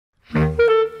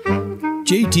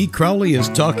JT Crowley is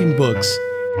Talking Books.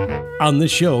 On the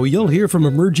show, you'll hear from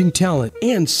emerging talent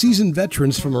and seasoned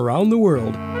veterans from around the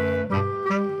world.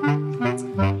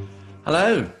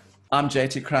 Hello, I'm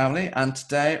JT Crowley, and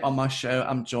today on my show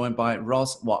I'm joined by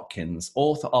Roz Watkins,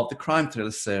 author of the crime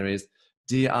thriller series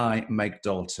D.I. Meg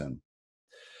Dalton.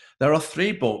 There are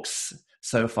 3 books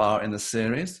so far in the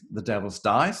series: The Devil's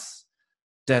Dice,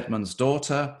 Deadman's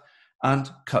Daughter,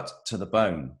 and Cut to the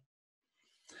Bone.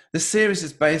 This series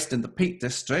is based in the Peak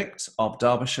District of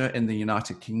Derbyshire in the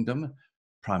United Kingdom,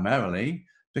 primarily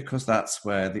because that's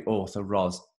where the author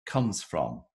Roz comes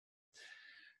from.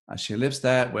 And she lives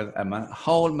there with a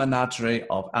whole menagerie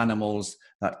of animals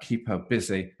that keep her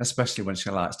busy, especially when she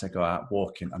likes to go out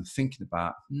walking and thinking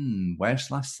about, where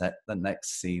shall I set the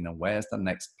next scene and where's the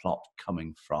next plot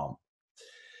coming from?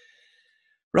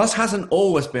 Roz hasn't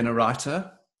always been a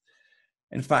writer.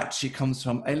 In fact, she comes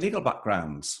from a legal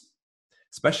background,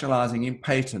 specialising in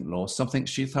patent law, something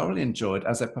she thoroughly enjoyed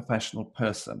as a professional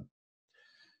person.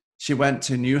 She went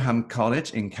to Newnham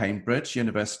College in Cambridge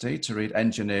University to read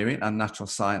engineering and natural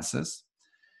sciences,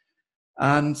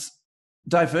 and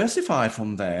diversified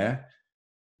from there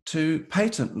to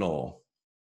patent law.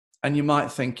 And you might be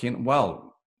thinking,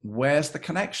 well, where's the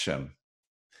connection?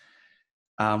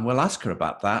 We'll ask her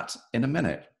about that in a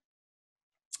minute.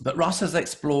 But Roz has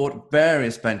explored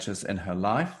various ventures in her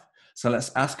life, so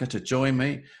let's ask her to join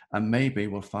me, and maybe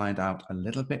we'll find out a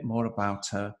little bit more about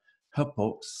her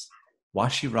books, why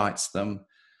she writes them,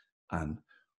 and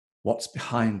what's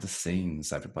behind the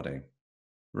scenes, everybody.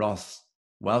 Roz,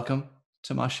 welcome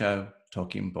to my show,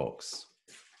 Talking Books.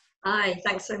 Hi,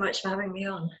 thanks so much for having me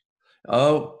on.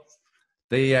 Oh,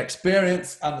 the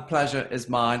experience and the pleasure is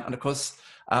mine. And of course,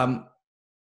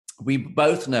 we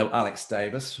both know Alex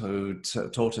Davis, who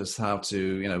taught us how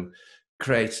to,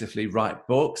 creatively write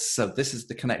books. So this is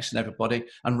the connection, everybody.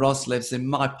 And Roz lives in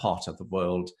my part of the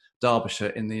world, Derbyshire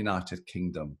in the United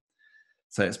Kingdom.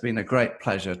 So it's been a great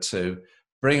pleasure to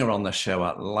bring her on the show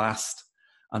at last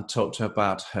and talk to her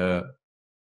about her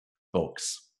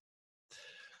books.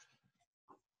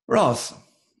 Roz,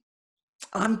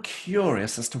 I'm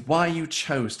curious as to why you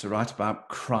chose to write about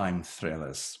crime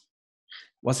thrillers.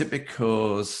 Was it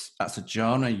because that's a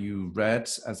genre you read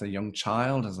as a young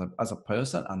child, as a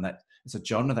person, and that it's a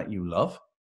genre that you love?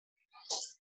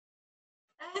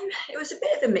 It was a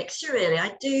bit of a mixture, really.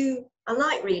 I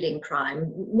like reading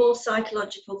crime, more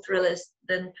psychological thrillers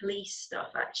than police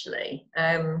stuff, actually.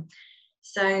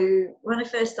 So when I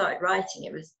first started writing,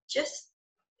 it was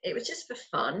just for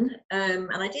fun, and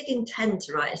I did intend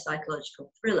to write a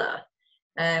psychological thriller.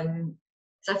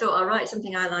 So I thought I'll write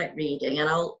something I like reading, and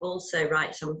I'll also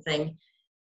write something.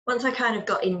 Once I kind of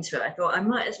got into it, I thought I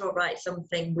might as well write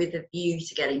something with a view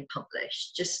to getting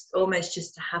published, just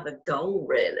to have a goal,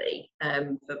 really,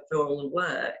 for all the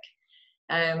work.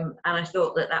 And I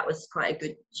thought that was quite a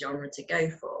good genre to go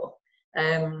for.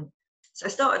 So I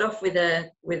started off with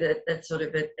a sort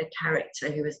of a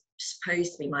character who was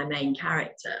supposed to be my main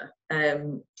character,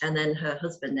 and then her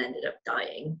husband ended up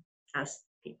dying, as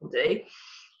people do.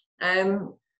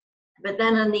 But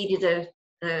then I needed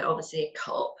obviously a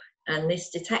cop, and this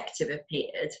detective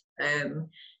appeared, and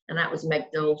that was Meg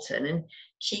Dalton, and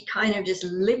she kind of just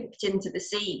limped into the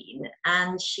scene,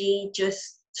 and she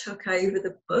just took over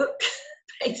the book,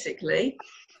 basically.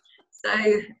 So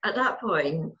at that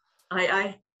point,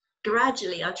 I tried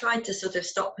to sort of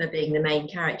stop her being the main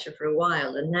character for a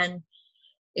while, and then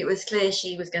it was clear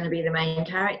she was going to be the main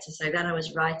character. So then I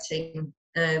was writing,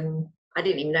 I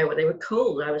didn't even know what they were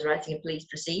called. I was writing a police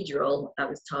procedural, I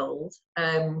was told.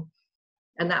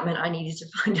 And that meant I needed to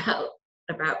find out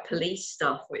about police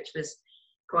stuff, which was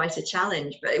quite a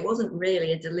challenge, but it wasn't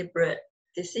really a deliberate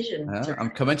decision. I'm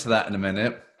coming to that in a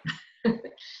minute.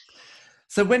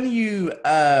 So when you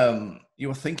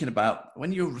were thinking about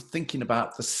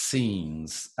the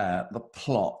scenes, the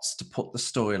plots to put the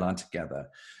storyline together,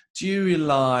 do you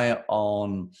rely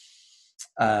on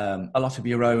a lot of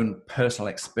your own personal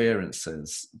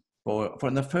experiences? For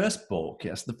in the first book,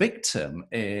 yes, the victim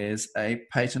is a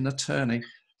patent attorney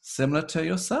similar to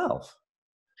yourself.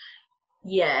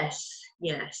 Yes.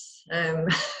 I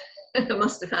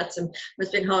must have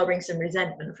been harbouring some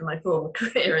resentment from my former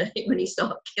career, I think, when you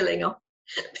start killing off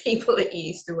people that you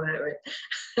used to work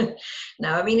with. No,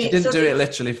 I mean, you didn't do it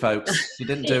literally, folks. You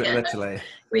didn't do it literally.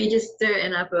 We just do it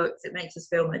in our books. It makes us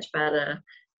feel much better.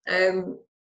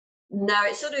 No,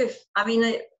 it's sort of, I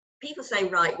mean, people say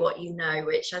write what you know,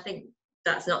 which I think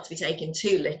that's not to be taken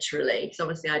too literally, because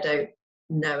obviously I don't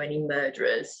know any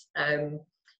murderers.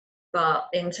 But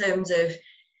in terms of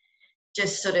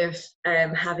just sort of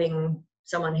having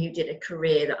someone who did a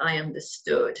career that I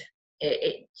understood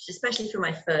especially for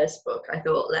my first book, I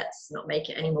thought, let's not make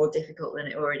it any more difficult than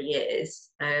it already is.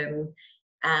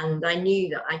 And I knew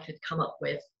that I could come up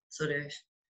with sort of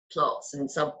plots and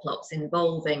subplots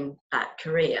involving that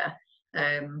career.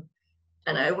 And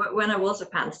when I was a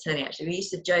patent attorney, actually, we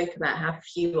used to joke about how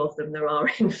few of them there are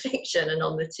in fiction and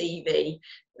on the TV.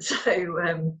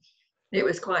 So it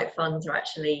was quite fun to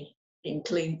actually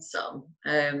include some,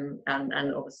 and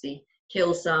obviously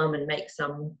kill some and make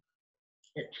some.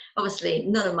 Obviously,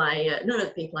 none of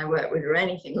the people I work with are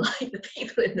anything like the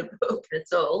people in the book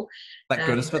at all. Thank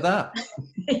goodness for that.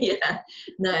 Yeah,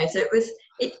 no. So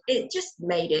it just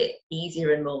made it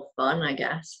easier and more fun, I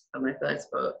guess, for my first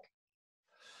book.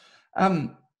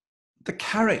 The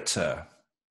character,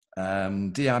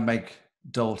 D.I. Meg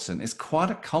Dalton, is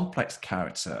quite a complex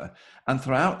character, and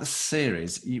throughout the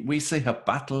series, we see her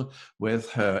battle with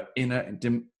her inner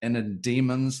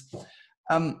demons.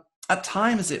 At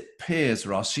times, it appears,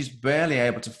 Ross, she's barely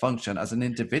able to function as an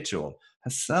individual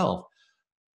herself,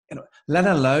 let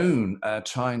alone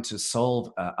trying to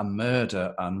solve a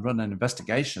murder and run an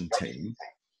investigation team.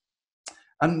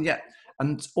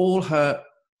 And all her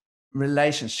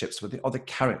relationships with the other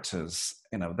characters,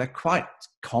 they're quite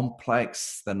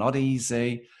complex, they're not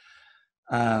easy.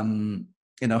 Her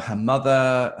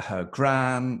mother, her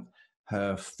gran,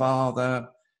 her father,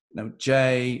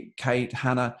 Jay, Kate,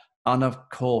 Hannah, and of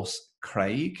course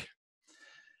Craig.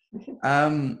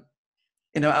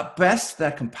 At best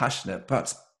they're compassionate,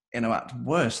 but at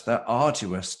worst they're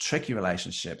arduous, tricky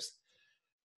relationships.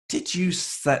 Did you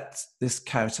set this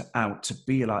character out to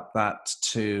be like that,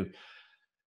 to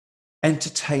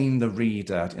entertain the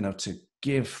reader, to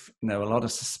give a lot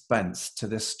of suspense to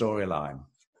this storyline?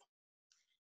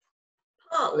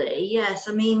 Partly, yes.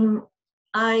 I mean,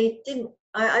 I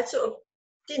sort of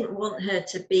didn't want her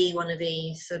to be one of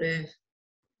these sort of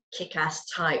kick-ass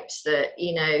types that,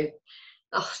 I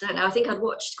don't know, I think I'd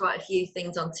watched quite a few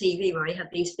things on TV where he had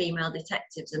these female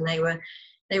detectives, and they were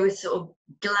sort of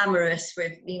glamorous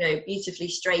with, beautifully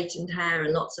straightened hair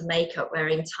and lots of makeup,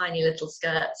 wearing tiny little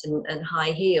skirts and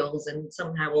high heels, and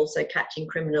somehow also catching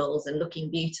criminals and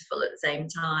looking beautiful at the same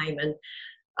time. And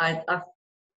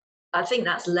I think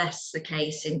that's less the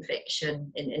case in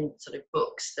fiction, in sort of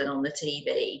books, than on the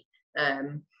TV.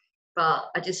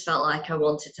 But I just felt like I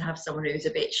wanted to have someone who was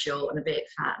a bit short and a bit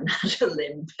fat and had a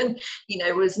limp, and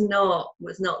was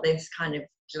not this kind of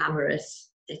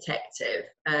glamorous detective.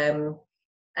 And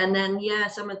then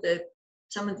some of the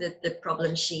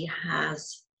problems she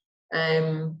has,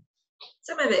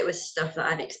 some of it was stuff that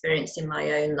I've experienced in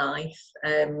my own life,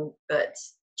 but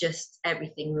just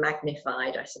everything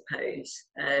magnified, I suppose.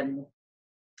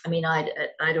 I mean,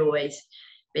 I'd always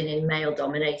been in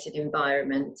male-dominated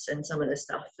environments, and some of the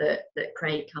stuff that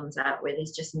Craig comes out with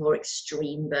is just more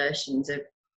extreme versions of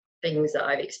things that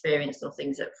I've experienced or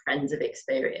things that friends have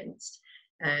experienced.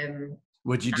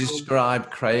 Would you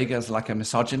describe Craig as like a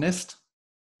misogynist?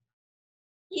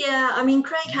 Yeah, I mean,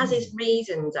 Craig has his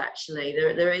reasons, actually.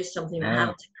 There is something that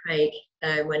happened to Craig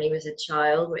when he was a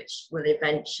child, which will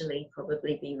eventually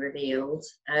probably be revealed.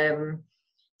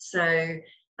 So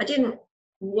I didn't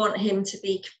want him to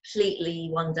be completely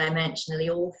one-dimensionally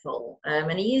awful.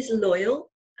 And he is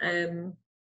loyal.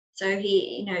 So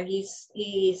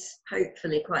he's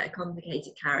hopefully quite a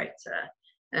complicated character.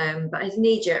 But his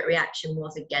knee-jerk reaction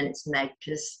was against Meg,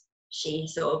 because she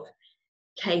sort of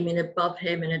came in above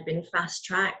him and had been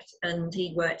fast-tracked, and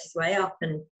he'd worked his way up,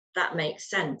 and that makes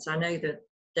sense. I know that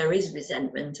there is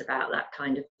resentment about that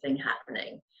kind of thing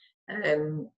happening.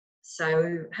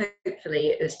 So hopefully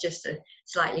it was just a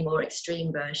slightly more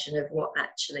extreme version of what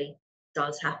actually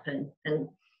does happen. And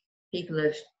people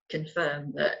have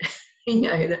confirmed that,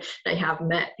 that they have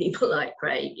met people like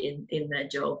Craig in their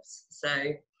jobs.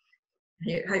 So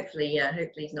hopefully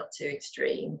he's not too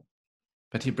extreme.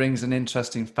 But he brings an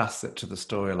interesting facet to the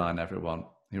storyline, everyone.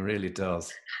 He really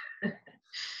does.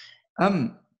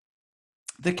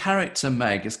 The character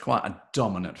Meg is quite a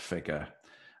dominant figure,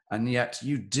 and yet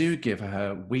you do give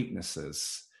her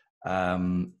weaknesses,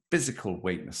 physical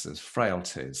weaknesses,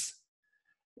 frailties,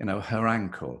 her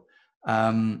ankle,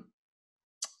 and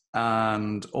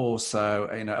also,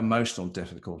 emotional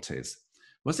difficulties.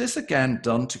 Was this again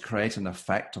done to create an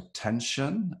effect of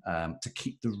tension, to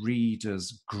keep the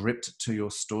readers gripped to your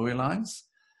storylines?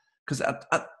 Because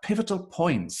at pivotal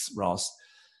points, Roz,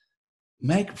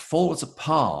 Meg falls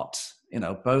apart,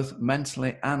 both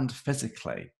mentally and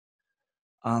physically.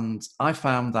 And I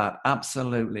found that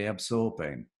absolutely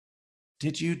absorbing.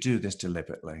 Did you do this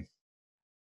deliberately?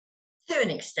 To an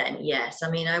extent, yes.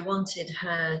 I mean, I wanted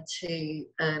her to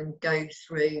go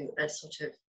through a sort of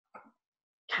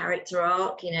character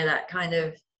arc, that kind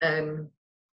of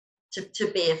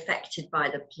to be affected by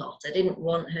the plot. I didn't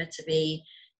want her to be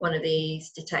one of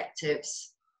these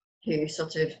detectives who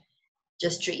sort of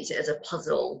just treats it as a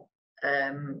puzzle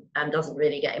and doesn't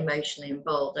really get emotionally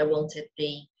involved. I wanted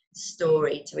the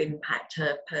story to impact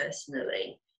her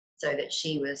personally, so that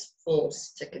she was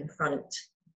forced to confront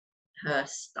her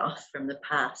stuff from the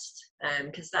past,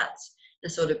 because that's the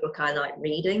sort of book I like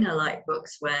reading. I like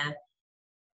books where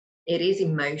it is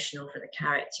emotional for the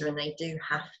character and they do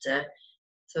have to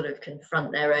sort of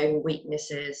confront their own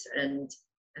weaknesses and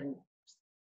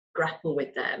grapple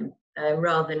with them,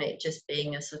 rather than it just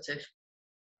being a sort of,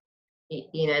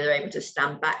 you know, they're able to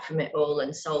stand back from it all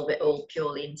and solve it all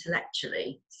purely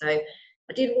intellectually. So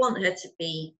I did want her to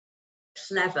be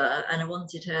clever, and I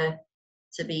wanted her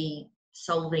to be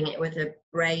solving it with her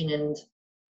brain and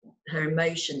her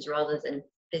emotions rather than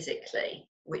physically,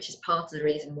 which is part of the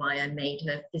reason why I made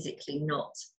her physically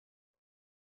not,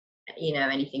 you know,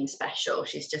 anything special.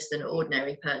 She's just an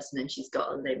ordinary person and she's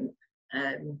got a limp.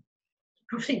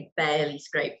 Probably barely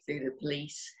scraped through the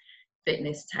police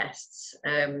fitness tests,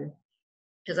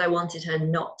 because I wanted her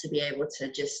not to be able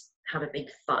to just have a big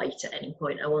fight at any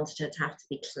point. I wanted her to have to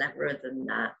be cleverer than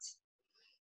that.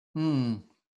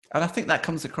 And I think that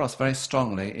comes across very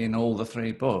strongly in all the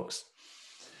three books.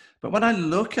 But when I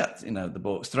look at, you know, the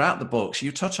books, throughout the books,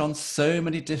 you touch on so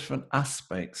many different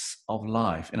aspects of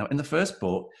life. You know, in the first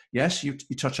book, yes, you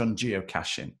touch on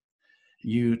geocaching.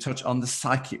 You touch on the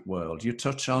psychic world. You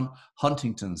touch on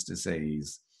Huntington's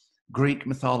disease, Greek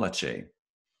mythology.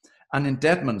 And in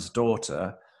Deadman's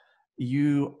Daughter,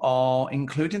 you are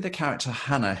including the character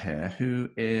Hannah here, who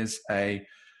is a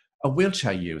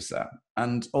wheelchair user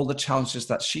and all the challenges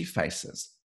that she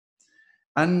faces.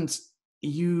 And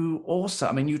you also,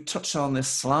 I mean, you touch on this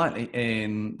slightly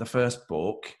in the first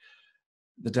book,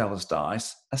 The Devil's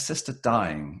Dice, a sister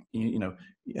dying, you know,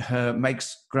 her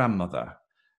Meg's grandmother,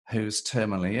 who's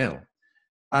terminally ill.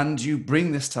 And you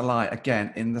bring this to light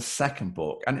again in the second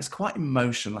book. And it's quite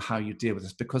emotional how you deal with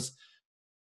this, because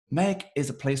Meg is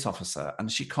a police officer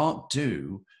and she can't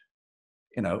do,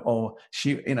 you know, or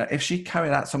she, you know, if she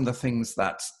carried out some of the things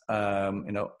that,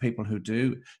 you know, people who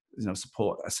do, you know,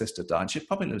 support a sister dying, she'd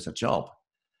probably lose her job.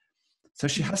 So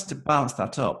she has to balance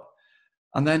that up.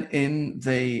 And then in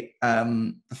the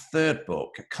third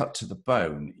book, Cut to the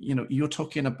Bone, you know, you're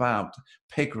talking about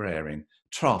pig rearing,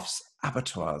 troughs,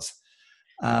 abattoirs.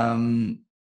 You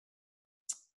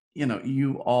know,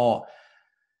 you are,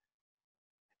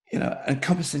 you know,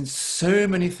 encompassing so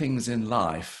many things in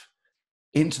life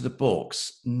into the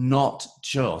books, not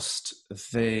just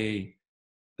the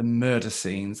murder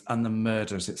scenes and the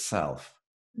murders itself.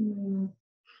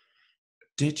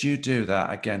 Did you do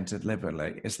that again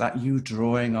deliberately? Is that you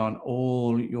drawing on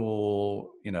all your,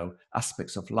 you know,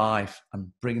 aspects of life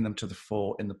and bringing them to the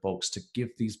fore in the books to give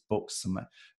these books some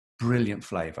brilliant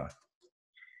flavour?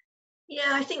 Yeah,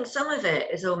 I think some of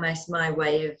it is almost my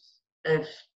way of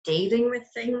dealing with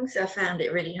things. I found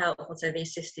it really helpful. So the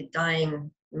assisted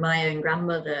dying, my own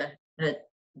grandmother had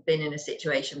been in a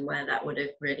situation where that would have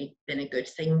really been a good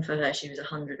thing for her. She was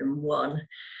 101.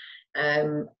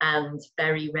 And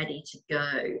very ready to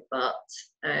go, but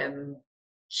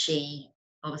she,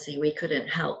 obviously we couldn't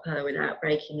help her without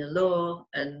breaking the law,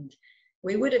 and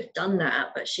we would have done that,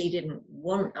 but she didn't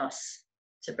want us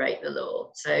to break the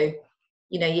law. So,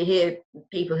 you know, you hear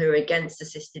people who are against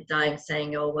assisted dying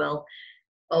saying, oh well,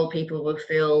 old people will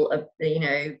feel you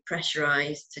know,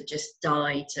 pressurized to just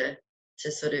die to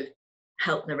sort of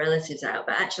help their relatives out,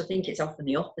 but actually I think it's often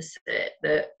the opposite,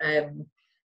 that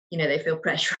you know, they feel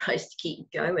pressurized to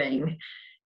keep going.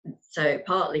 So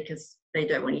partly because they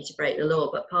don't want you to break the law,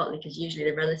 but partly because usually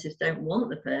the relatives don't want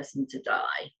the person to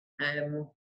die.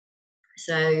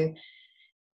 So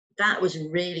that was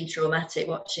really traumatic,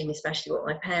 watching especially what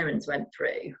my parents went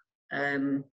through,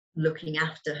 looking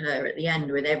after her at the end,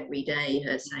 with every day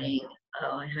her saying,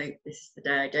 oh, I hope this is the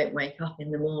day I don't wake up in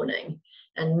the morning,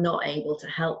 and not able to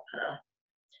help her.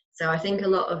 So I think a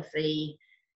lot of the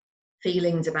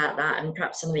feelings about that, and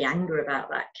perhaps some of the anger about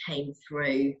that, came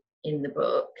through in the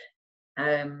book,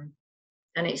 and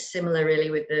it's similar really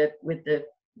with the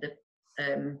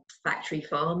factory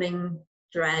farming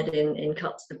thread in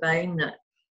Cut to the Bone, that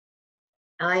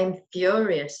I'm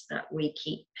furious that we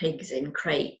keep pigs in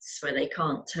crates where they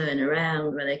can't turn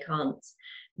around, where they can't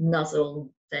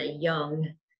nuzzle their young.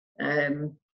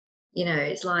 You know,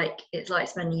 it's like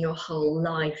spending your whole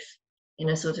life in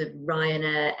a sort of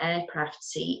Ryanair aircraft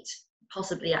seat,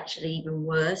 possibly actually even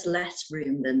worse, less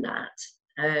room than that,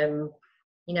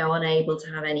 you know, unable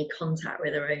to have any contact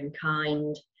with their own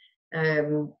kind.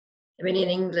 I mean, in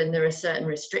England, there are certain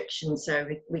restrictions, so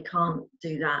we can't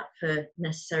do that for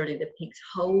necessarily the pig's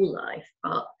whole life,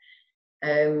 but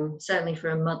Certainly for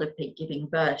a mother pig giving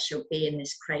birth, she'll be in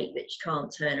this crate that she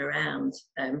can't turn around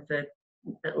for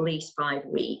at least 5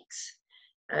 weeks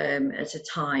at a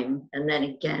time, and then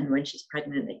again when she's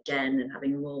pregnant again and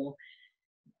having more,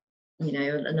 you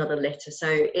know, another litter.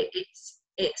 So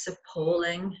it's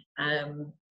appalling,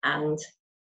 and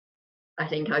I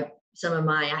think some of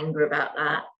my anger about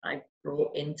that I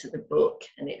brought into the book,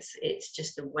 and it's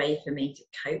just a way for me to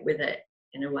cope with it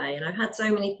in a way. And I've had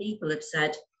so many people have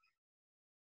said,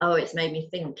 oh, it's made me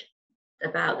think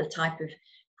about the type of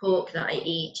pork that I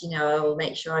eat. You know, I will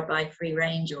make sure I buy free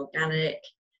range, organic,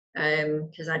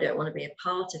 because I don't want to be a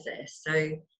part of this.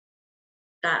 So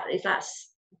that if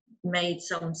that's made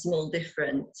some small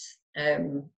difference,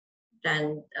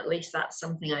 then at least that's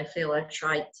something I feel I've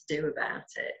tried to do about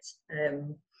it.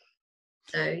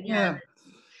 So yeah.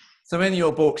 So in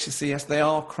your books, you see, yes, they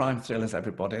are crime thrillers,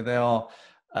 everybody. They are,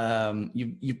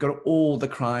 you've got all the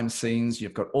crime scenes,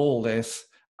 you've got all this,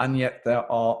 and yet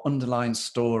there are underlying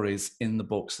stories in the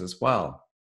books as well.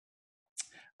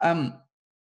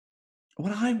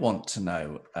 What I want to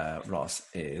know, Roz,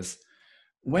 is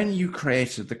when you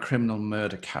created the criminal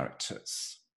murder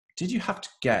characters, did you have to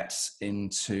get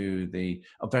into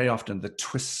very often the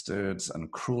twisted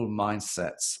and cruel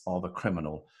mindsets of a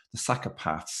criminal, the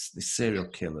psychopaths, the serial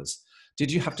killers?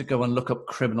 Did you have to go and look up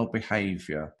criminal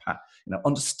behavior,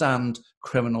 understand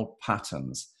criminal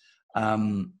patterns,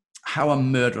 how a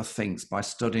murderer thinks by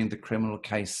studying the criminal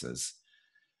cases?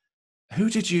 Who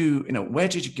did you, where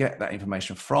did you get that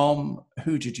information from?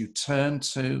 Who did you turn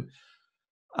to?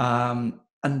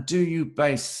 And do you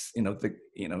base,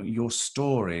 your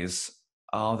stories,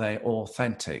 are they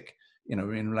authentic, in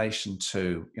relation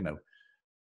to,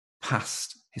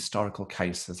 past historical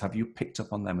cases? Have you picked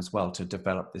up on them as well to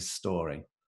develop this story?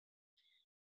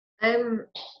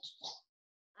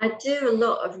 I do a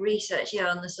lot of research,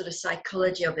 on the sort of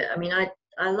psychology of it. I mean, I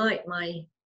like my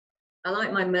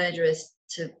murderers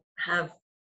to have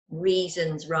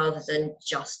reasons rather than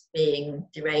just being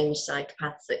deranged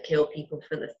psychopaths that kill people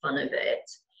for the fun of it.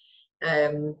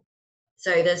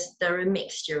 So they're a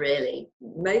mixture, really.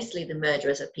 Mostly the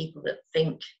murderers are people that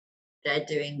think they're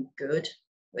doing good,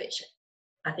 which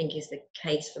I think is the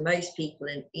case for most people.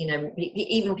 And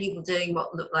even people doing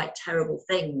what look like terrible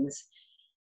things,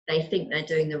 they think they're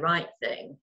doing the right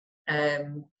thing.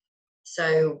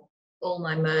 So all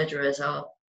my murderers are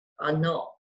not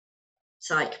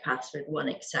psychopaths, with one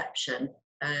exception.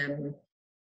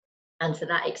 And for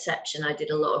that exception, I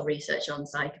did a lot of research on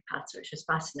psychopaths, which was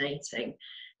fascinating.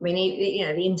 I mean,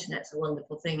 the internet's a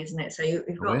wonderful thing, isn't it? So you've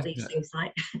got these things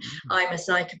like, I'm a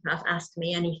psychopath, ask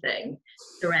me anything,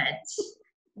 threads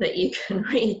that you can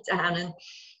read down. And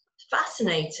it's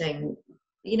fascinating,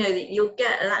 that you'll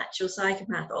get an actual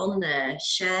psychopath on there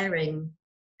sharing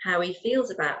how he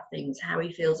feels about things, how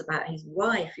he feels about his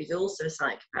wife, who's also a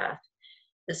psychopath,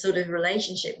 the sort of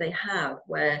relationship they have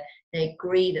where they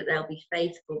agree that they'll be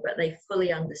faithful, but they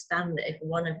fully understand that if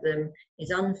one of them is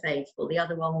unfaithful, the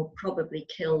other one will probably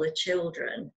kill the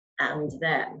children and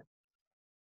them.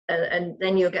 And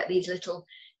then you'll get these little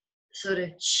sort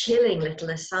of chilling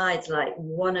little asides, like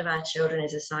one of our children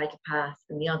is a psychopath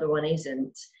and the other one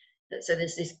isn't. So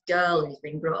there's this girl who's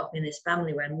been brought up in this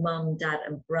family where mum, dad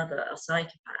and brother are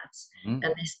psychopaths.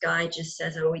 And this guy just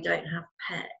says, oh, we don't have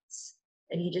pets.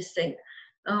 And you just think,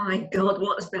 oh my God,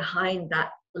 what's behind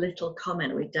that little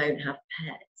comment, we don't have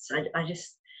pets?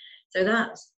 So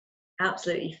that's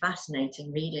absolutely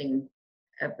fascinating reading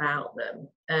about them.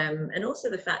 And also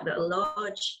the fact that a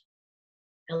large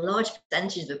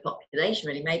percentage of the population,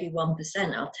 really maybe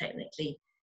 1%, are technically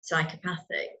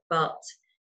psychopathic, but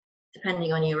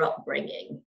depending on your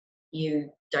upbringing,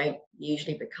 you don't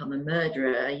usually become a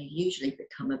murderer. You usually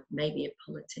become maybe a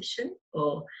politician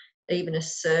or even a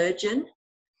surgeon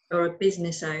or a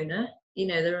business owner.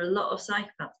 There are a lot of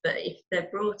psychopaths, but if they're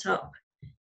brought up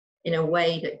in a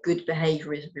way that good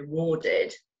behavior is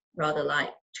rewarded, rather like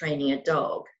training a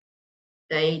dog,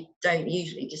 they don't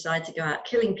usually decide to go out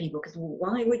killing people, because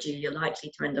why would you? You're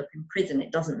likely to end up in prison.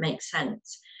 It doesn't make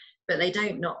sense. But they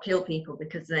don't not kill people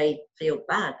because they feel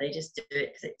bad. They just do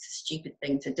it because it's a stupid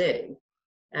thing to do.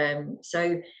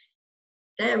 So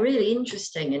they're really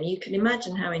interesting. And you can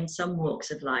imagine how in some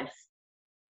walks of life,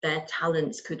 their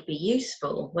talents could be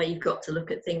useful, where you've got to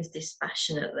look at things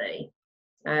dispassionately.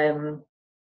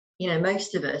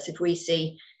 Most of us, if we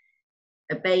see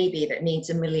a baby that needs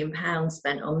 £1 million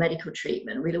spent on medical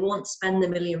treatment, we don't want to spend the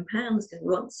 £1 million because we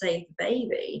want to save the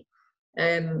baby.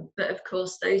 But of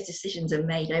course, those decisions are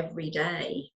made every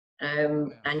day,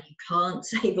 and you can't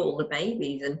save all the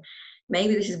babies. And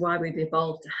maybe this is why we've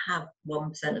evolved to have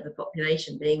 1% of the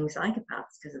population being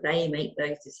psychopaths, because they make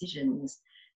those decisions.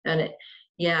 And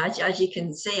yeah, as you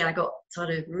can see, I got sort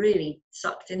of really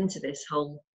sucked into this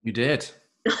whole. You did.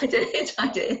 I did.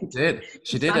 You did.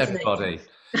 She It's did, fascinating. everybody.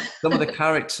 Some of the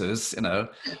characters, I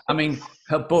mean,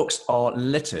 her books are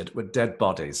littered with dead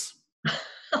bodies.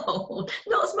 Oh,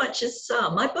 not as much as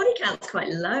some. My body count's quite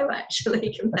low,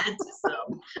 actually, compared to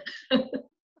some.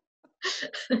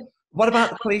 What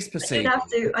about the police procedure?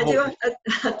 I do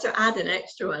have to add an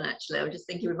extra one, actually. I was just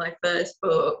thinking with my first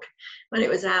book, when it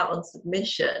was out on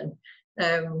submission,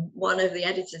 one of the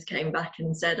editors came back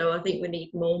and said, oh, I think we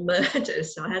need more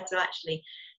murders. So I had to actually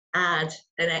add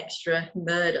an extra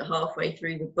murder halfway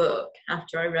through the book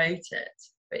after I wrote it,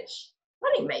 which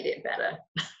I think made it better.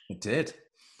 It did.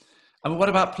 And what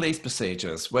about police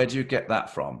procedures? Where do you get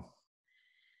that from?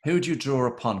 Who do you draw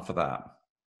upon for that?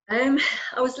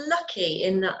 I was lucky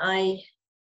in that I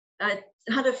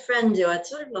had a friend who I'd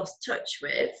sort of lost touch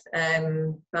with,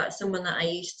 but someone that I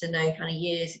used to know kind of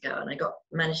years ago, and I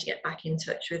managed to get back in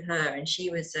touch with her, and she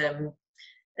was a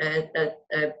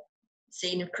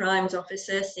scene of crimes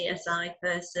officer, CSI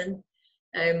person,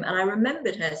 and I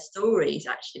remembered her stories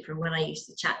actually from when I used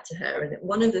to chat to her, and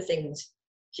one of the things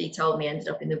she told me ended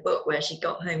up in the book where she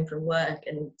got home from work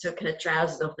and took her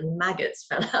trousers off and maggots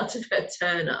fell out of her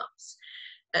turn-ups.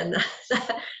 And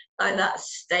that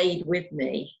stayed with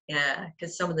me, yeah,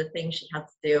 because some of the things she had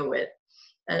to deal with.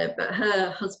 But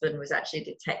her husband was actually a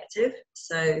detective,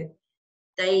 so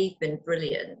they've been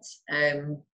brilliant.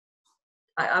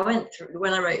 I went through,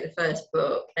 when I wrote the first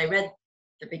book, they read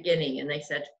the beginning and they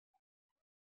said,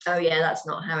 oh yeah, that's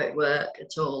not how it worked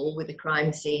at all with the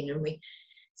crime scene. And we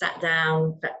sat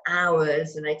down for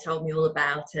hours and they told me all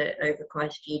about it over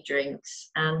quite a few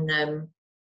drinks. And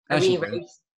I rewrote,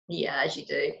 yeah, as you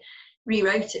do,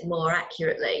 rewrote it more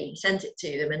accurately, sent it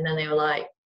to them, and then they were like,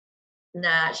 nah,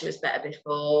 actually it was better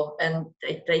before. And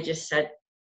they just said,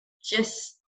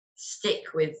 just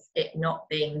stick with it not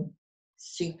being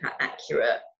super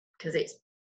accurate, because it's,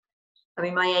 I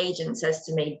mean, my agent says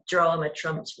to me, drama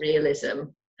trumps realism.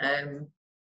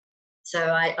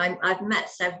 So I've met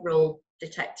several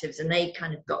detectives and they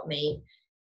kind of got me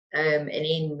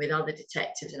in with other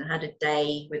detectives, and I had a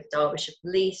day with Derbyshire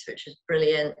Police, which was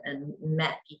brilliant, and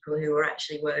met people who were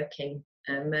actually working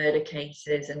murder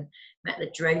cases, and met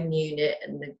the drone unit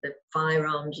and the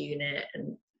firearms unit,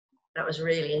 and that was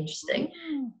really interesting.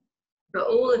 But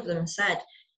all of them said,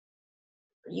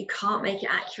 you can't make it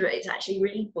accurate, it's actually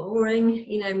really boring.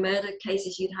 You know, murder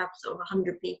cases, you'd have sort of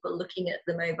 100 people looking at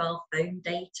the mobile phone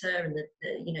data and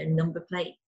the number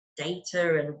plate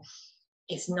data, and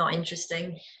it's not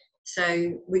interesting.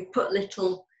 So we put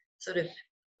little sort of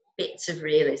bits of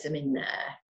realism in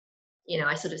there. You know,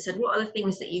 I sort of said, what are the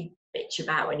things that you bitch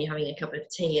about when you're having a cup of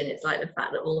tea? And it's like the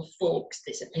fact that all the forks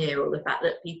disappear, or the fact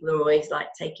that people are always like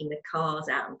taking the cars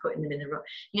out and putting them in the wrong,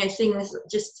 you know, things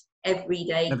just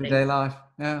everyday life,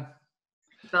 yeah.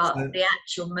 But so, the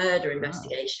actual murder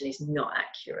investigation is not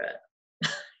accurate.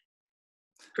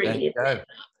 Pretty.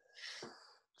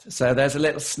 So there's a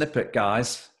little snippet,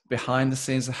 guys, behind the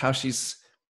scenes of how she's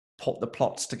put the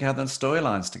plots together and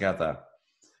storylines together.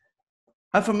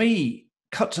 And for me,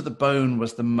 Cut to the Bone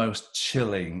was the most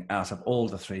chilling out of all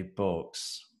the three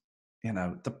books. You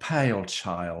know, the pale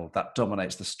child that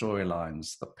dominates the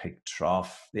storylines, the pig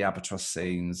trough, the abattoir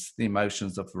scenes, the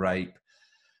emotions of rape.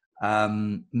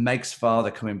 Meg's father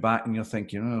coming back, and you're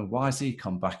thinking, oh, why has he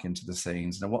come back into the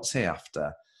scenes? Now, what's he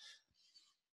after?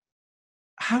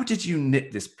 How did you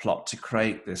knit this plot to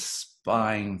create this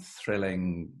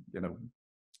spine-thrilling, you know,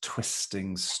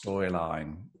 twisting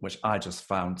storyline, which I just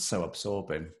found so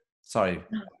absorbing? Sorry,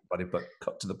 everybody, but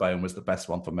Cut to the Bone was the best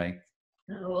one for me.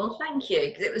 Oh, well, thank you,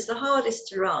 because it was the hardest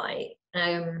to write.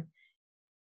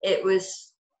 It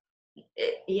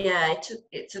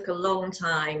took a long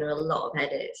time and a lot of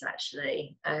edits,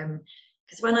 actually.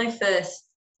 Because when I first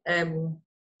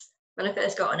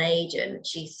got an agent,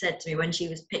 she said to me, when she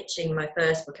was pitching my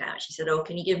first book out, she said, "Oh,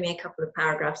 can you give me a couple of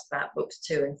paragraphs about books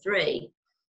 2 and 3?"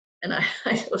 And I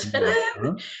said, okay.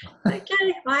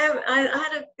 I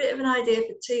had a bit of an idea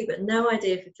for 2, but no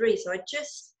idea for 3. So I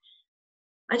just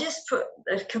put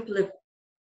a couple of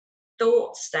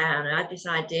thoughts down. I had this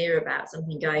idea about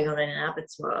something going on in an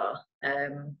abattoir. I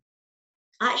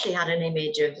actually had an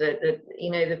image of the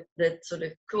sort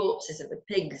of corpses of the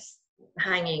pigs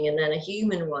hanging, and then a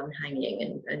human one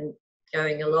hanging and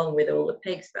going along with all the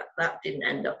pigs, but that didn't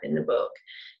end up in the book.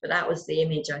 But that was the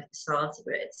image I started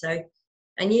with. So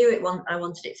I knew I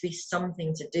wanted it to be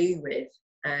something to do with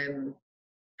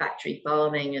factory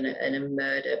farming and a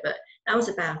murder, but that was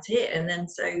about it. And then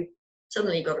so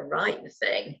suddenly you got to write the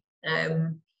thing.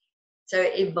 So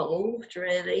it evolved,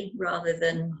 really, rather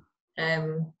than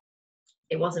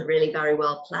it wasn't really very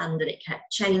well planned, and it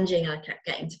kept changing. I kept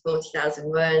getting to 40,000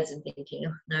 words and thinking,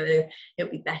 oh no,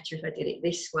 it'll be better if I did it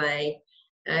this way.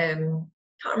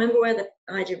 Can't remember where the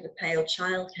idea of the pale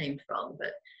child came from,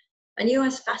 but I knew I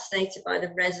was fascinated by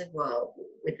the reservoir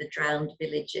with the drowned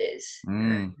villages.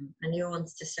 I knew I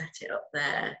wanted to set it up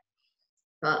there.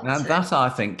 But and that, I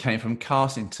think, came from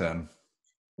Carsington.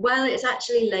 Well, it's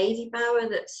actually Lady Bower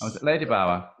that's... Oh, is it Lady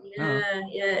Bower? Yeah,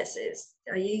 it's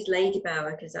I use Lady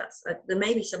Bower because that's... there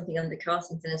may be something under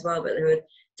Carsington as well, but there were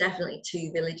definitely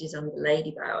 2 villages under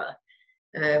Lady Bower,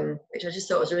 which I just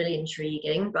thought was really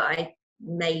intriguing, but I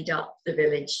made up the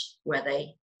village where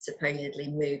they supposedly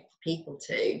moved people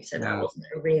to, so that wasn't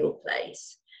a real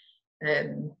place.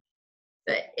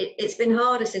 But it's been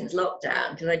harder since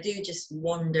lockdown, because I do just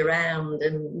wander around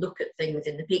and look at things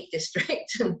in the Peak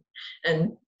District,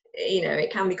 and you know,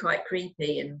 it can be quite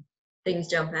creepy and things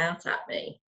jump out at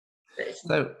me.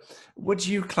 So would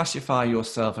you classify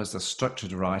yourself as a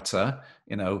structured writer?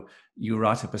 You know, you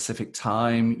write a specific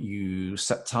time, you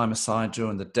set time aside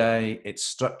during the day, it's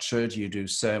structured, you do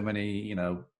so many, you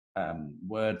know,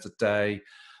 words a day,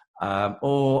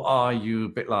 or are you a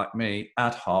bit like me,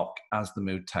 ad hoc as the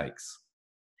mood takes?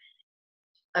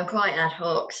 I'm quite ad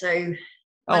hoc, so...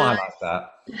 Oh, I like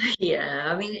that. Yeah,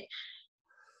 I mean,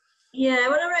 yeah,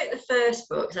 when I wrote the first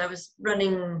book, I was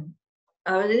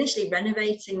initially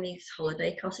renovating these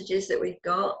holiday cottages that we've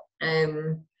got,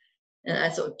 and I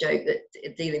sort of joke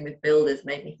that dealing with builders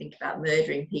made me think about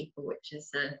murdering people, which is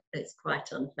it's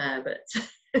quite unfair, but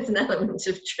there's an element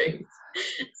of truth.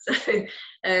 So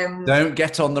don't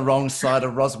get on the wrong side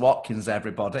of Roz Watkins,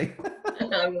 everybody.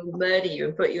 I will murder you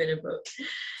and put you in a book.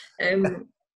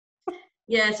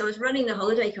 Yeah, so I was running the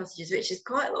holiday cottages, which is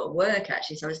quite a lot of work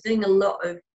actually. So I was doing a lot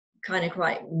of kind of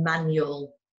quite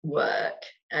manual work,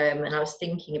 and I was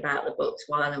thinking about the books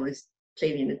while I was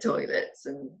cleaning the toilets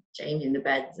and changing the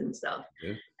beds and stuff.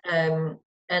 Yeah.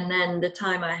 And then the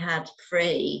time I had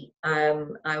free,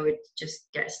 I would just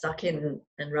get stuck in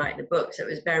and write the book. So it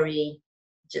was very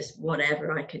just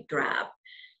whatever I could grab.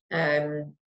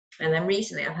 And then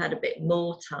recently I've had a bit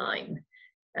more time.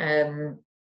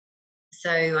 So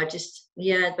I just,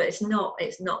 yeah, but it's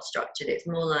not structured. It's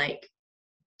more like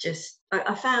just,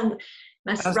 I found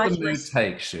as the mood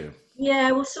takes you.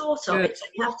 Yeah, well, sort of. It's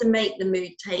like you have to make the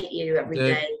mood take you every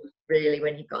day, really,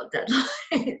 when you've got a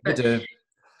deadline. You do.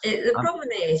 The problem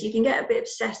is you can get a bit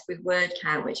obsessed with word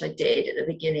count, which I did at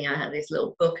the beginning. I had this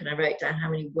little book and I wrote down how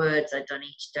many words I'd done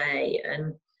each day.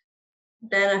 And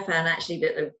then I found actually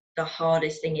that the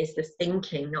hardest thing is the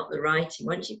thinking, not the writing.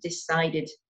 Once you've decided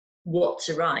what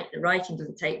to write, the writing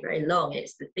doesn't take very long,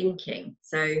 it's the thinking.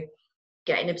 So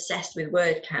getting obsessed with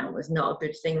word count was not a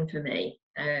good thing for me.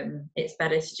 It's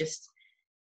better to just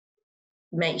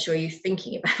make sure you're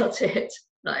thinking about it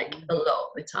like a lot of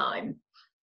the time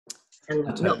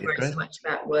and not worry so much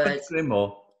about words. I agree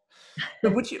more.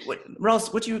 But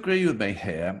Roz, would you agree with me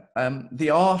here?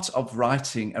 The art of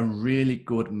writing a really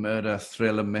good murder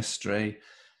thriller mystery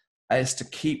is to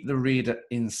keep the reader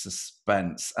in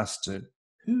suspense as to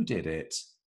who did it,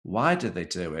 why did they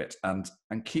do it, and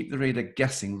keep the reader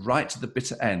guessing right to the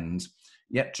bitter end,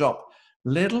 yet drop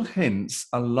little hints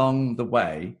along the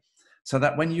way so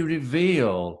that when you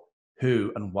reveal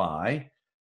who and why,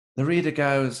 the reader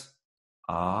goes,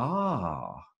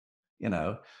 you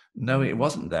know, no, it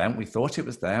wasn't them. We thought it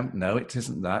was them. No, it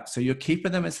isn't that. So you're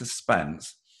keeping them in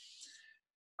suspense.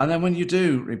 And then when you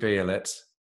do reveal it,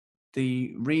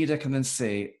 the reader can then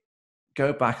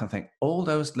go back and think, all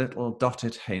those little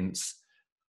dotted hints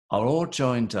are all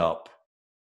joined up,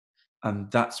 and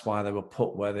that's why they were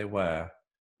put where they were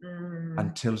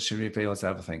until she reveals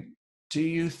everything. Do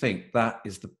you think that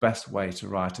is the best way to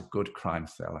write a good crime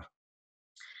thriller?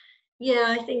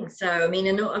 Yeah, I think so. I mean,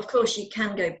 and of course you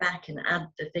can go back and add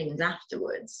the things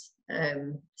afterwards.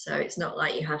 So it's not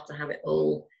like you have to have it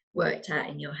all worked out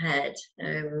in your head.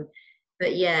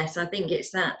 But yes, I think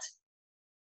it's that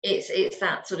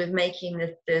sort of making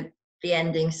the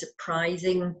ending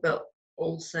surprising, but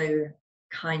also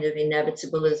kind of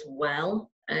inevitable as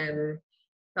well.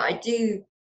 But I do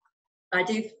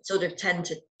sort of tend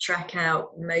to track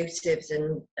out motives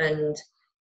and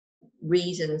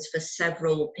reasons for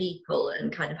several people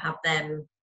and kind of have them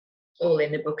all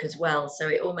in the book as well. So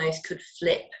it almost could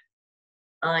flip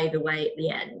either way at the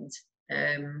end.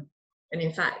 And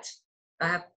in fact, I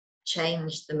have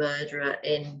changed the murderer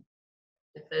in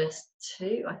the first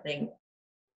 2, I think.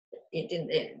 It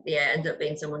ended up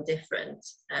being someone different.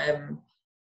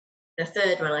 The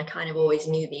third one, I kind of always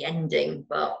knew the ending,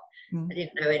 but I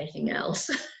didn't know anything else.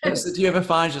 So do you ever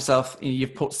find yourself,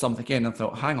 you've put something in and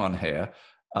thought, hang on here,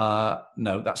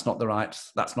 no, that's not the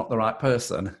right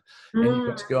person. And you've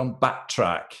got Mm. to go and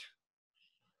backtrack.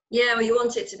 Yeah, well, you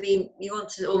want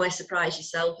to almost surprise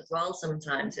yourself as well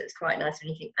sometimes. It's quite nice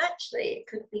when you think, actually, it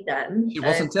could be them. She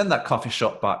wasn't in that coffee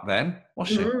shop back then, was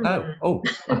she? No. Mm. Oh.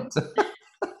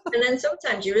 And then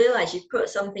sometimes you realise you've put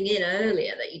something in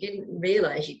earlier that you didn't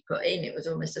realise you'd put in. It was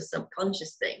almost a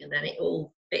subconscious thing, and then it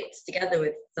all fits together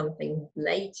with something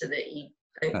later that you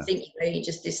don't think you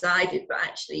just decided, but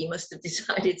actually you must have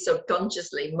decided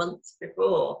subconsciously months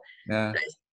before. Yeah.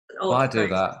 Well, I do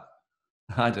that.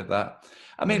 I did that.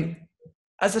 I mean,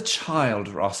 as a child,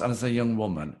 Ross, and as a young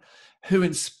woman, who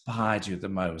inspired you the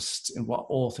most? And what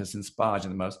authors inspired you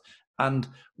the most? And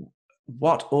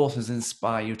what authors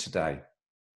inspire you today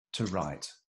to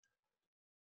write?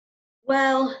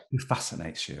 Well, who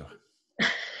fascinates you?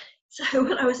 So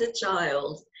when I was a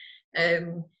child,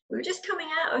 we were just coming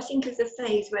out, I think, of the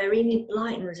phase where Enid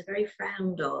Blyton was very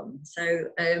frowned on.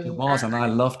 So She was, and I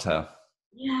loved her.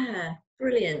 Yeah,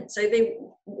 brilliant. So they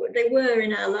were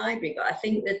in our library, but I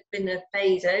think there'd been a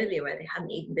phase earlier where they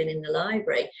hadn't even been in the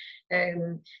library.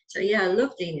 So yeah, I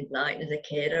loved Enid Blyton as a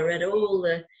kid. I read all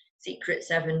the Secret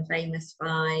Seven, Famous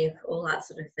Five, all that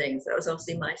sort of thing. So that was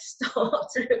obviously my start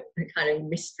of the kind of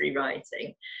mystery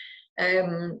writing.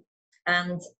 And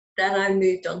then I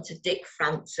moved on to Dick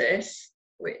Francis,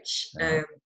 which I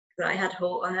had a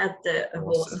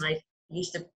horse, and I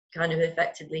used to kind of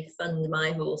effectively fund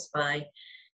my horse by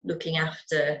looking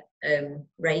after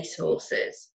race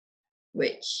horses,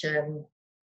 which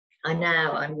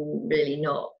I'm really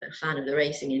not a fan of the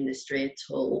racing industry at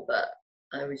all, but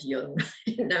I was young,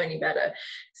 didn't know any better.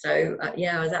 So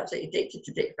I was absolutely addicted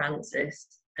to Dick Francis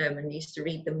and used to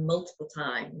read them multiple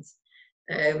times.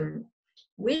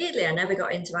 Weirdly, I never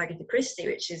got into Agatha Christie,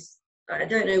 which is, I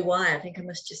don't know why. I think I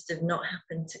must just have not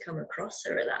happened to come across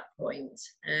her at that point,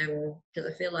 because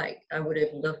I feel like I would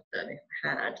have loved them if I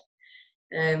had.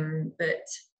 And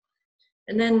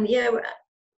then,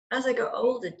 as I got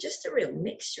older, just a real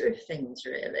mixture of things,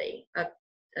 really.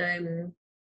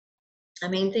 I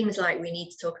mean, things like We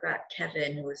Need to Talk About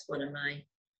Kevin was one of my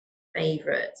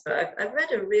favourites, but I've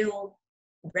read a real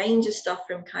range of stuff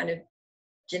from kind of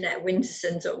Jeanette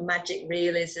Winterson sort of magic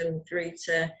realism through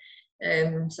to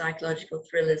psychological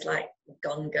thrillers like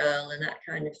Gone Girl and that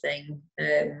kind of thing.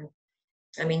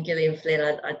 I mean, Gillian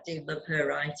Flynn, I do love her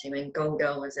writing. I mean, Gone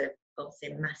Girl was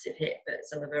obviously a massive hit, but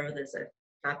some of her others are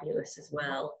fabulous as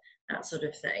well, that sort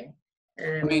of thing.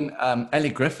 I mean, Ellie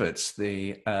Griffiths,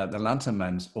 the Lantern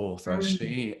Men's author,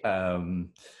 she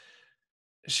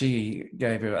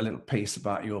gave you a little piece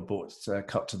about your book,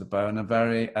 Cut to the Bone, a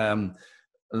very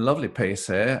lovely piece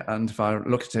here. And if I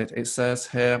look at it, it says,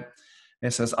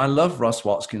 I love Roz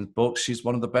Watkins' books. She's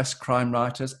one of the best crime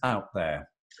writers out there.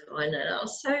 Oh, I know, that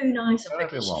was so nice of her.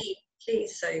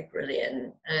 She's so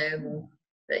brilliant.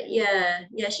 But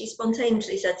she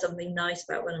spontaneously said something nice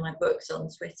about one of my books on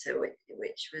Twitter,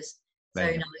 which was so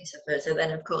nice of her. So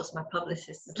then, of course, my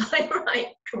publicist was like, right,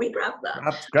 can we grab that?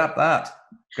 Grab that.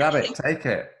 Grab it. Take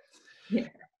it. Yeah.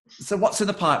 So what's in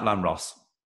the pipeline, Ross?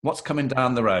 What's coming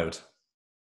down the road?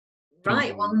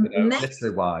 Right, well,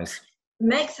 literally wise.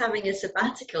 Meg's having a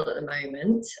sabbatical at the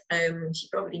moment. She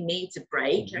probably needs a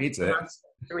break. She needs it.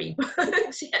 3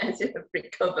 books, to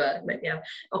recover, maybe have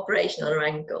operation on her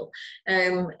ankle.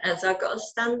 And so I've got a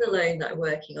standalone that I'm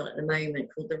working on at the moment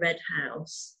called The Red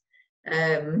House,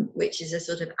 which is a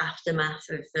sort of aftermath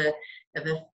of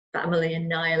a family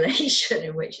annihilation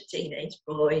in which a teenage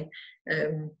boy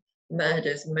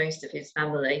murders most of his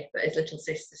family, but his little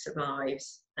sister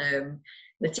survives.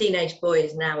 The teenage boy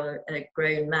is now a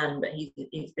grown man, but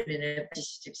he's been in a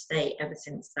vegetative state ever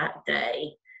since that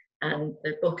day. And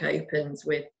the book opens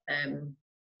with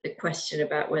the question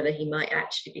about whether he might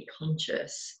actually be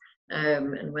conscious,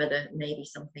 and whether maybe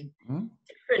something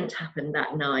different happened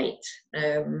that night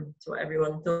to what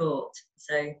everyone thought.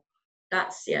 So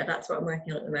that's what I'm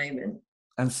working on at the moment.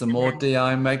 And some more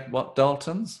D.I. Meg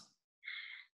Daltons?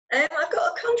 I've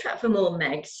got a contract for more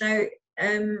Meg, so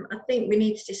I think we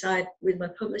need to decide with my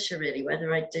publisher really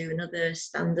whether I do another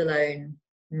standalone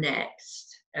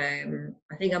next. I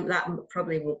think that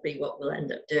probably will be what we'll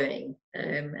end up doing,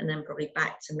 and then probably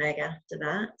back to Meg after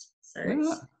that. So,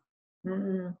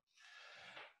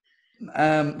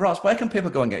 Roz, where can people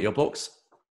go and get your books?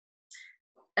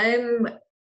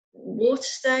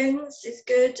 Waterstones is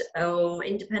good, or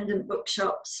independent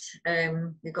bookshops.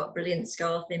 We've got brilliant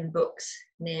Scarthin books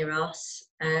near us,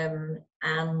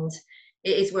 and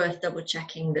it is worth double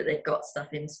checking that they've got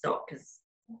stuff in stock because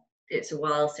it's a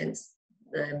while since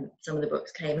some of the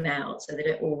books came out, so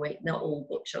not all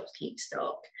bookshops keep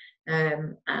stock.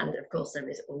 And of course there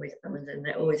is always Amazon,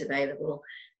 they're always available.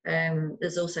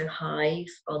 There's also Hive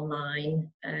online,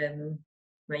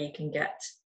 where you can get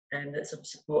that sort of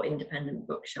support independent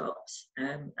bookshops,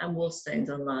 and Waterstones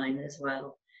online as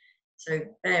well. So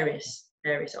various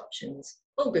options,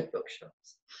 all good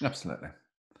bookshops. Absolutely.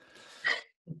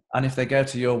 And if they go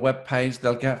to your webpage,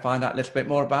 they'll find out a little bit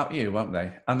more about you, won't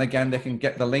they? And again, they can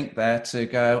get the link there to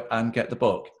go and get the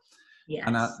book. Yes.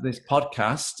 And at this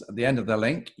podcast, at the end of the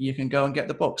link, you can go and get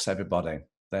the books, everybody.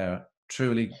 They're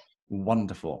truly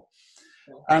wonderful.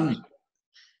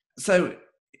 So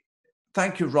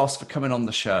thank you, Roz, for coming on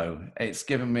the show. It's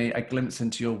given me a glimpse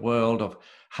into your world of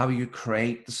how you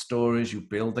create the stories, you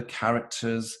build the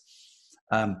characters,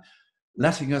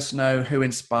 letting us know who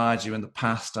inspired you in the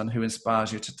past and who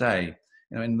inspires you today,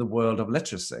 in the world of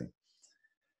literacy.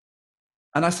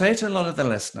 And I say to a lot of the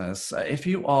listeners, if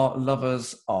you are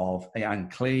lovers of Ann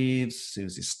Cleeves,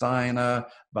 Susie Steiner,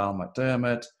 Val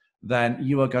McDermid, then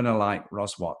you are going to like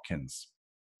Roz Watkins.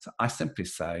 So I simply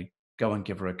say, go and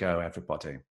give her a go,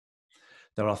 everybody.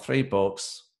 There are 3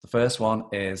 books. The first one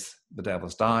is The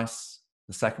Devil's Dice.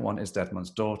 The second one is Dead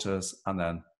Man's Daughters. And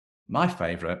then my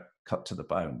favorite, Cut to the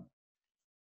Bone.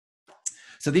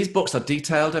 So these books are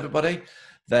detailed, everybody.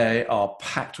 They are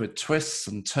packed with twists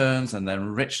and turns, and they're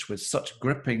enriched with such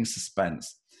gripping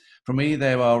suspense. For me,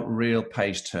 they are real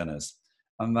page turners.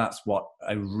 And that's what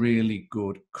a really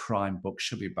good crime book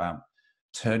should be about,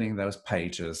 turning those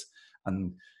pages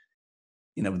and,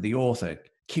 the author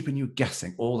keeping you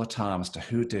guessing all the time as to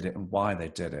who did it and why they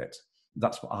did it.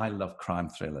 That's what I love crime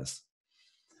thrillers.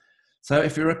 So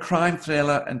if you're a crime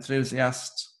thriller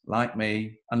enthusiast like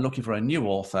me and looking for a new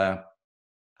author,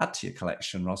 add to your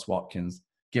collection Roz Watkins.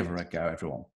 Give her a go,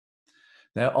 everyone.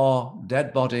 There are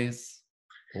dead bodies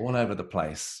all over the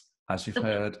place. As you've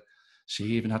heard, she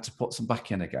even had to put some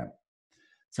back in again.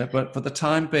 So, but for the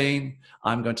time being,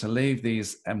 I'm going to leave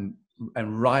these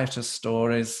riotous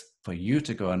stories for you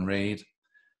to go and read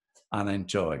and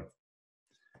enjoy.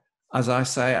 As I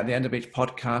say at the end of each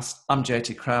podcast, I'm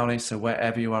JT Crowley, so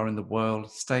wherever you are in the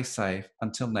world, stay safe.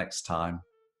 Until next time,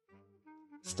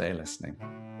 stay listening.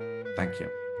 Thank you.